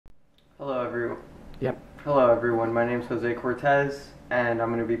Hello everyone. Yep. Hello everyone. My name is Jose Cortez, and I'm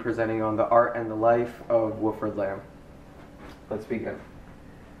going to be presenting on the art and the life of Wilfrid Lamb. Let's begin.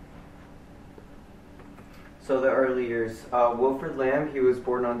 So the early years. Wilfrid Lamb, he was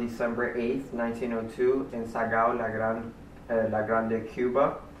born on December 8th, 1902 in Sagao, La Grande,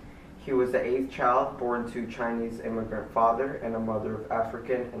 Cuba. He was the 8th child born to Chinese immigrant father and a mother of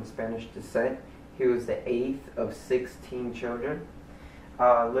African and Spanish descent. He was the 8th of 16 children.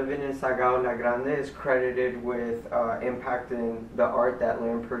 Living in Sagao La Grande is credited with impacting the art that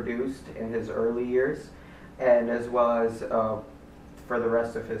Lamb produced in his early years, and as well as for the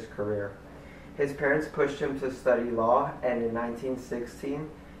rest of his career. His parents pushed him to study law, and in 1916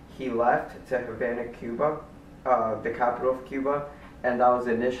 he left to Havana, Cuba, the capital of Cuba, and that was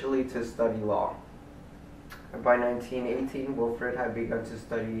initially to study law. By 1918, Wilfrid had begun to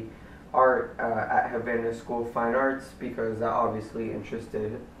study art at Havana School of Fine Arts because that obviously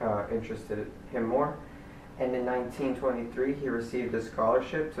interested him more. And in 1923, he received a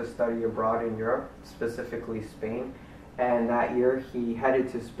scholarship to study abroad in Europe, specifically Spain. And that year, he headed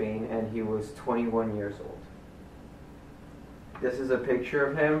to Spain, and he was 21 years old. This is a picture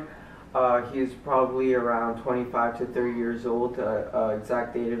of him. He's probably around 25 to 30 years old.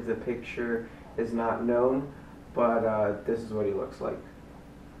 Exact date of the picture is not known, but this is what he looks like.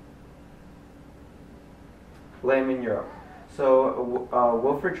 Lamb in Europe. So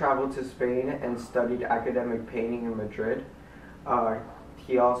Wilfrid traveled to Spain and studied academic painting in Madrid.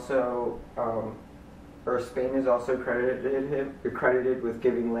 He also, Spain is also credited with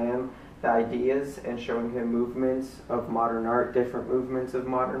giving Lamb the ideas and showing him movements of modern art, different movements of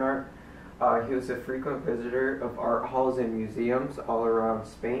modern art. He was a frequent visitor of art halls and museums all around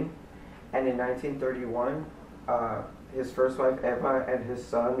Spain. And in 1931, his first wife Eva and his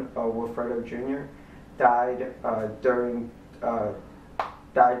son Wilfredo Jr. died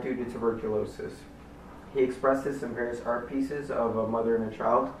due to tuberculosis. He expressed this in various art pieces of a mother and a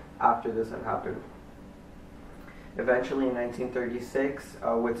child after this had happened. Eventually, in 1936,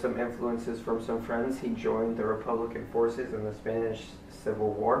 with some influences from some friends, he joined the Republican forces in the Spanish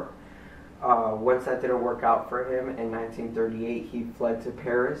Civil War. Once that didn't work out for him, in 1938, he fled to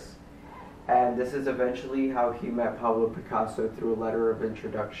Paris. And this is eventually how he met Pablo Picasso through a letter of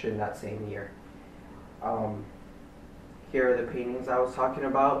introduction that same year. Here are the paintings I was talking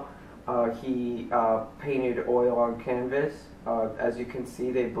about. He painted oil on canvas. As you can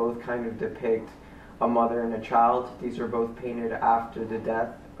see, they both kind of depict a mother and a child. These are both painted after the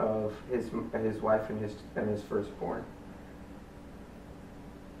death of his wife and his firstborn.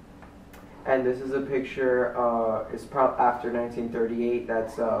 And this is a picture, it's after 1938,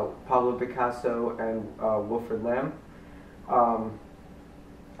 that's Pablo Picasso and Wilfrid Lamb.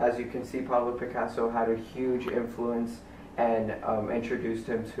 As you can see, Pablo Picasso had a huge influence and introduced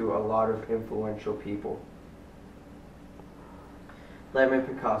him to a lot of influential people. Lamb and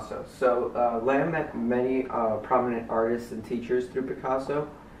Picasso. So Lamb met many prominent artists and teachers through Picasso.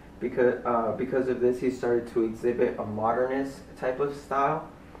 Because of this, he started to exhibit a modernist type of style.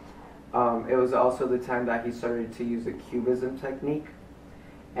 It was also the time that he started to use a cubism technique.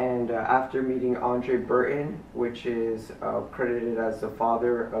 And after meeting Andre Burton, which is credited as the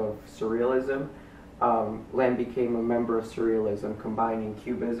father of Surrealism, Lamb became a member of Surrealism, combining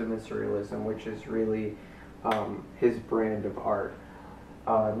Cubism and Surrealism, which is really his brand of art.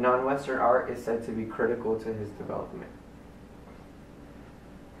 Non-Western art is said to be critical to his development.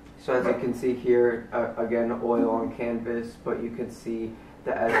 So as you can see here, again, oil on canvas, but you can see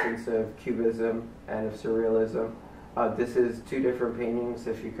the essence of Cubism and of Surrealism. This is two different paintings,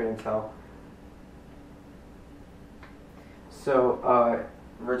 if you couldn't tell. So,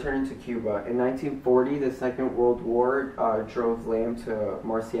 returning to Cuba. In 1940, the Second World War drove Lamb to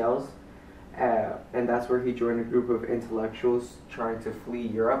Marseilles, and that's where he joined a group of intellectuals trying to flee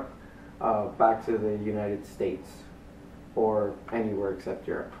Europe back to the United States, or anywhere except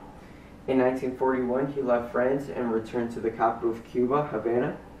Europe. In 1941, he left France and returned to the capital of Cuba,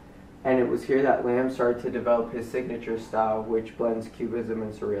 Havana. And it was here that Lamb started to develop his signature style, which blends Cubism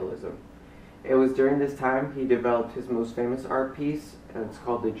and Surrealism. It was during this time he developed his most famous art piece, and it's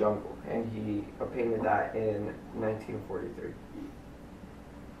called The Jungle, and he painted that in 1943.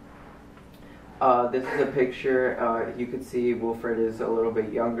 This is a picture. You can see Wilfrid is a little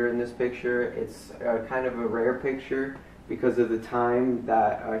bit younger in this picture. It's kind of a rare picture because of the time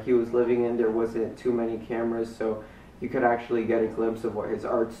that he was living in. There wasn't too many cameras, so you could actually get a glimpse of what his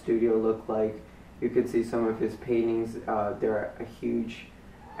art studio looked like. You could see some of his paintings. They're huge,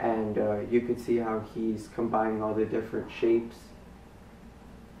 and you could see how he's combining all the different shapes.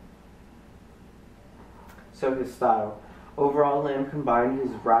 So his style. Overall, Lamb combined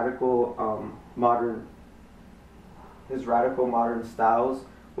his radical modern styles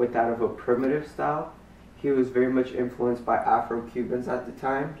with that of a primitive style. He was very much influenced by Afro-Cubans at the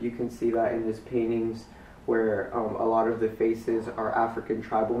time. You can see that in his paintings where a lot of the faces are African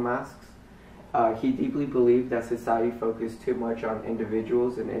tribal masks. He deeply believed that society focused too much on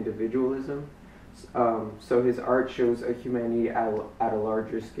individuals and individualism. So his art shows a humanity at a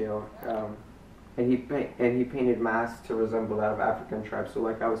larger scale. And he painted masks to resemble that of African tribes. So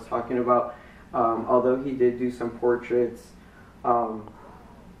like I was talking about, although he did do some portraits,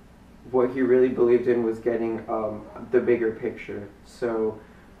 what he really believed in was getting the bigger picture. So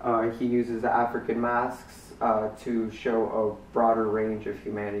he uses the African masks to show a broader range of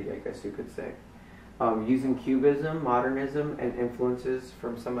humanity, I guess you could say. Using Cubism, modernism, and influences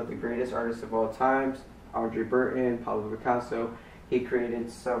from some of the greatest artists of all times, Andre Burton, Pablo Picasso, he created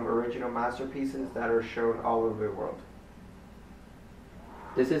some original masterpieces that are shown all over the world.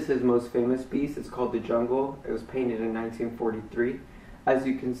 This is his most famous piece. It's called The Jungle. It was painted in 1943. As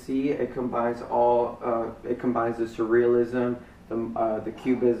you can see, it combines the surrealism, the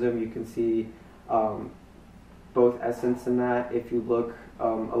cubism. You can see both essence in that. If you look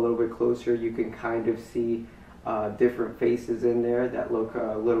a little bit closer, you can kind of see different faces in there that look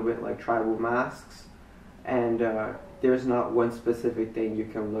a little bit like tribal masks. And there's not one specific thing you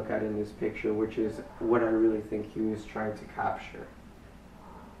can look at in this picture, which is what I really think he was trying to capture.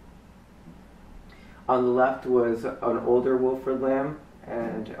 On the left was an older Wilfred Lamb,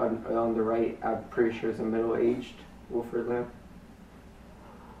 and on the right, I'm pretty sure is a middle-aged Wilfred Lamb.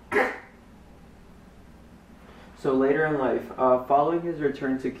 So later in life, following his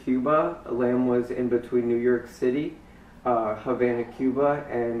return to Cuba, Lamb was in between New York City, Havana, Cuba,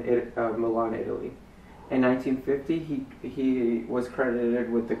 and Milan, Italy. In 1950, he was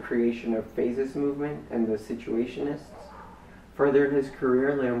credited with the creation of Phases movement and the Situationists. Further in his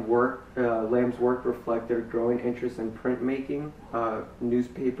career, Lamb's work reflected a growing interest in printmaking,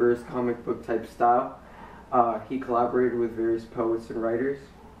 newspapers, comic book type style. He collaborated with various poets and writers.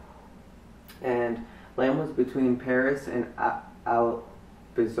 And Lamb was between Paris and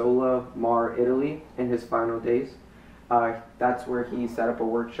Albizola, Mar, Italy in his final days. That's where he set up a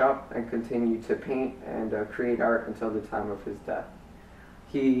workshop and continued to paint and create art until the time of his death.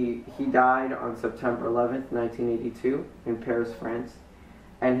 He died on September 11th, 1982 in Paris, France,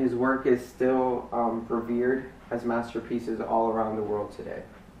 and his work is still revered as masterpieces all around the world today.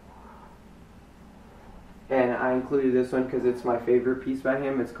 And I included this one because it's my favorite piece by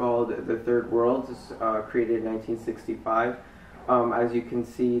him. It's called The Third World. It's created in 1965. As you can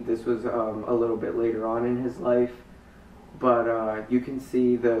see, this was a little bit later on in his life, but you can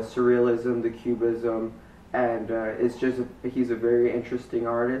see the surrealism, the cubism, and he's a very interesting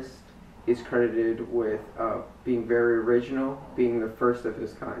artist. He's credited with being very original, being the first of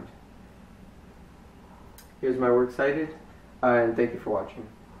his kind. Here's my works cited, and thank you for watching.